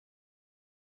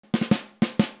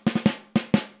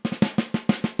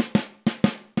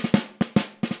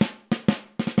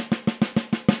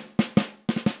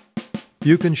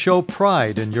You can show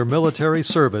pride in your military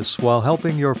service while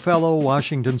helping your fellow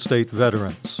Washington State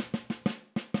veterans.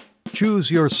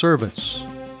 Choose your service: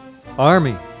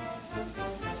 Army,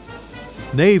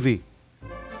 Navy,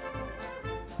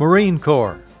 Marine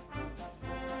Corps,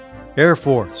 Air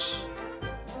Force,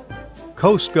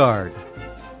 Coast Guard,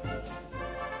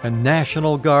 and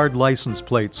National Guard license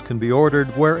plates can be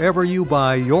ordered wherever you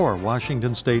buy your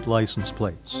Washington State license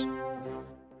plates.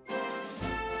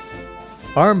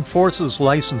 Armed Forces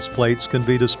license plates can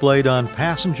be displayed on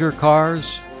passenger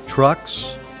cars,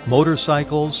 trucks,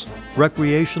 motorcycles,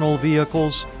 recreational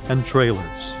vehicles, and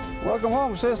trailers. Welcome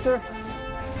home, sister.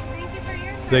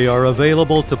 They are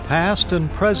available to past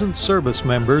and present service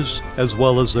members as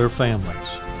well as their families.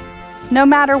 No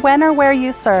matter when or where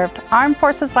you served, Armed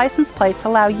Forces license plates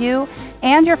allow you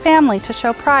and your family to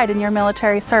show pride in your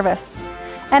military service.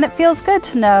 And it feels good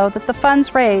to know that the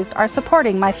funds raised are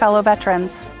supporting my fellow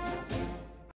veterans.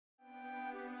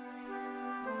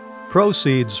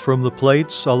 Proceeds from the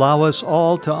plates allow us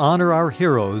all to honor our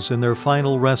heroes in their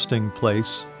final resting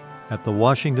place at the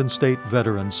Washington State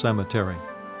Veterans Cemetery.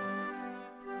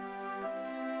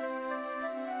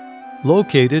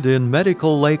 Located in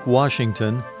Medical Lake,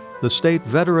 Washington, the State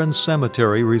Veterans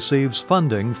Cemetery receives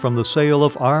funding from the sale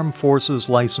of Armed Forces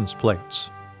license plates.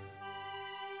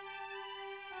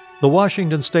 The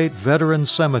Washington State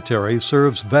Veterans Cemetery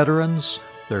serves veterans,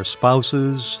 their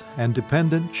spouses, and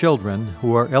dependent children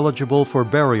who are eligible for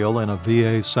burial in a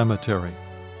VA cemetery.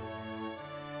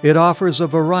 It offers a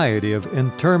variety of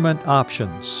interment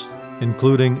options,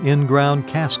 including in-ground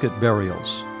casket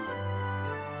burials,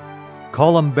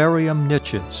 columbarium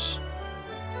niches,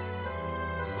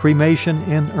 cremation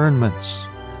interments,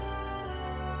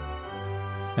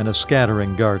 and a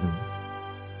scattering garden.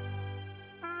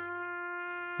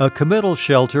 A committal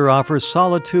shelter offers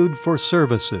solitude for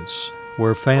services,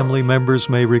 where family members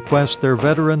may request their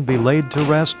veteran be laid to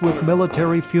rest with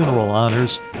military funeral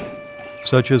honors,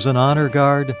 such as an honor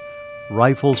guard,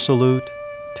 rifle salute,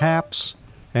 taps,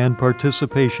 and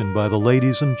participation by the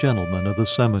ladies and gentlemen of the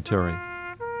cemetery.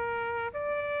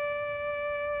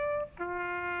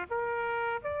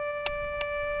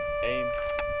 Aim,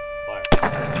 fire.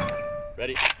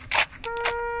 Ready.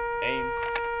 Aim,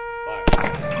 fire.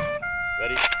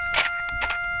 Ready.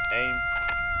 Aim,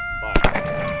 fire.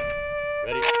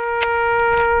 Ready.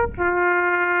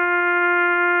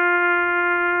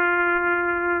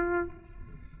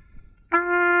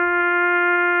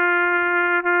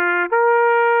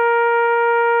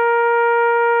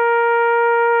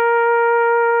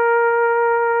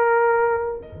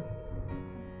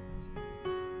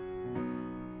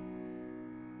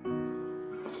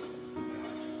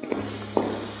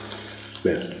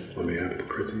 Man, on behalf of the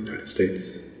President of the United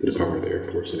States, the Department of the Air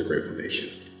Force, and the grateful nation.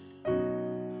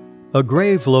 A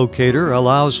grave locator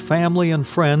allows family and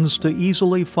friends to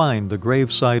easily find the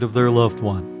gravesite of their loved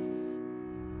one.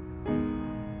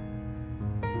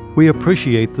 We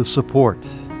appreciate the support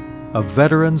of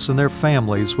veterans and their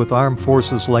families with Armed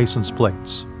Forces license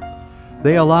plates.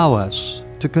 They allow us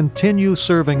to continue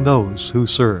serving those who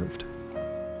served.